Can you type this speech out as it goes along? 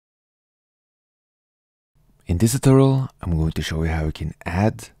In this tutorial, I'm going to show you how you can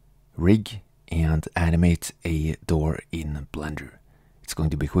add, rig, and animate a door in Blender. It's going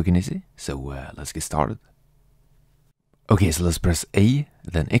to be quick and easy, so let's get started. Okay, so let's press A,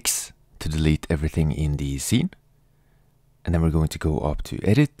 then X to delete everything in the scene. And then we're going to go up to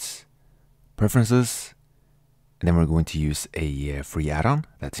Edit, Preferences, and then we're going to use a free add-on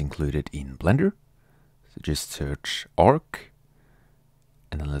that's included in Blender. So just search Arc,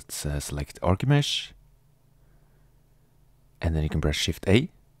 and then let's select Archimesh. And then you can press Shift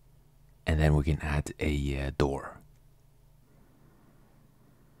A, and then we can add a door.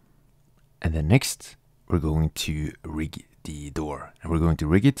 And then next, we're going to rig the door. And we're going to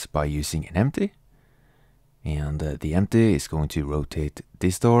rig it by using an empty. And the empty is going to rotate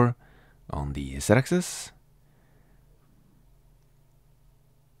this door on the Z-axis.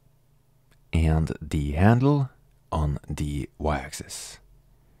 And the handle on the Y-axis.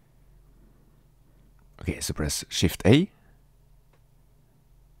 Okay, so press Shift A.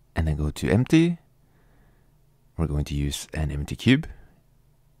 And then go to empty. We're going to use an empty cube.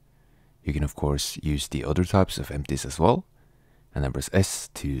 You can of course use the other types of empties as well. And then press S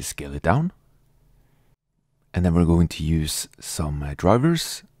to scale it down. And then we're going to use some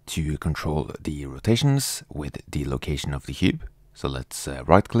drivers to control the rotations with the location of the cube. So let's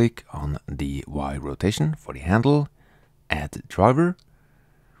right click on the Y rotation for the handle, add driver.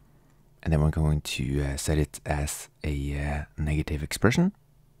 And then we're going to set it as a negative expression.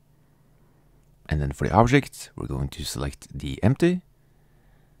 And then for the object, we're going to select the empty.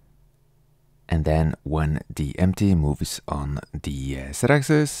 And then when the empty moves on the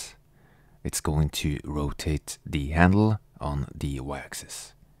Z-axis, it's going to rotate the handle on the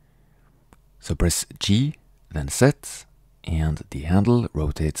Y-axis. So press G, then set, and the handle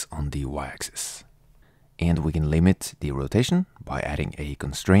rotates on the Y-axis. And we can limit the rotation by adding a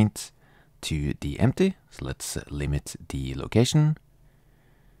constraint to the empty. So let's limit the location.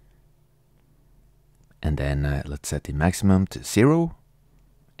 And then let's set the maximum to 0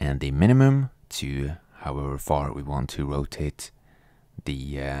 and the minimum to however far we want to rotate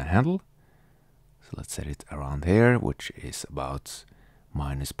the handle. So let's set it around here, which is about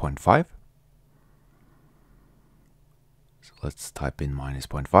 -0.5. So let's type in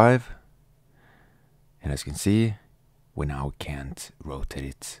 -0.5. And as you can see, we now can't rotate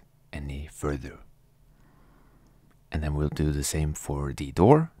it any further. And then we'll do the same for the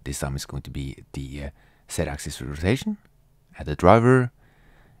door. This time it's going to be the Z-axis rotation, add the driver,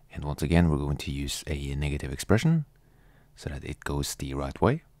 and once again we're going to use a negative expression so that it goes the right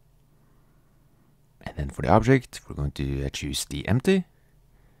way. And then for the object, we're going to choose the empty,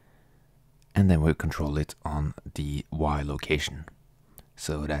 and then we'll control it on the Y location,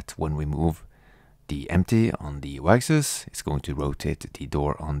 so that when we move the empty on the Y-axis, it's going to rotate the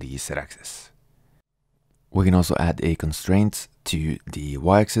door on the Z-axis. We can also add a constraint to the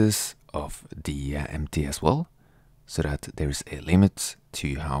Y-axis of the empty as well, so that there's a limit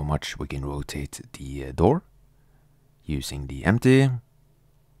to how much we can rotate the door using the empty.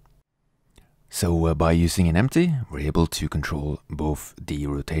 So by using an empty, we're able to control both the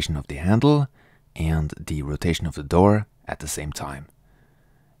rotation of the handle and the rotation of the door at the same time.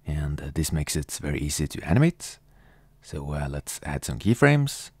 And this makes it very easy to animate. So let's add some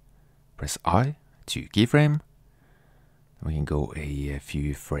keyframes. Press I to keyframe. We can go a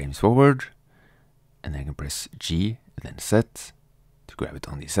few frames forward, and then I can press G, then set to grab it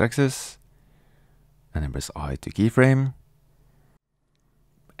on the Z-axis, and then press I to keyframe.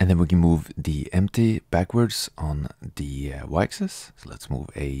 And then we can move the empty backwards on the Y-axis. So let's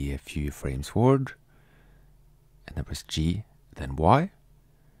move a few frames forward, and then press G, then Y.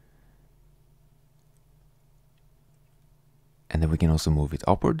 And then we can also move it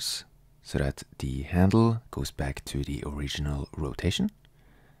upwards, so that the handle goes back to the original rotation.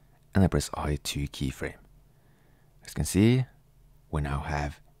 And I press I to keyframe. As you can see, we now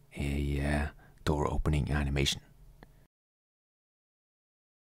have a door opening animation.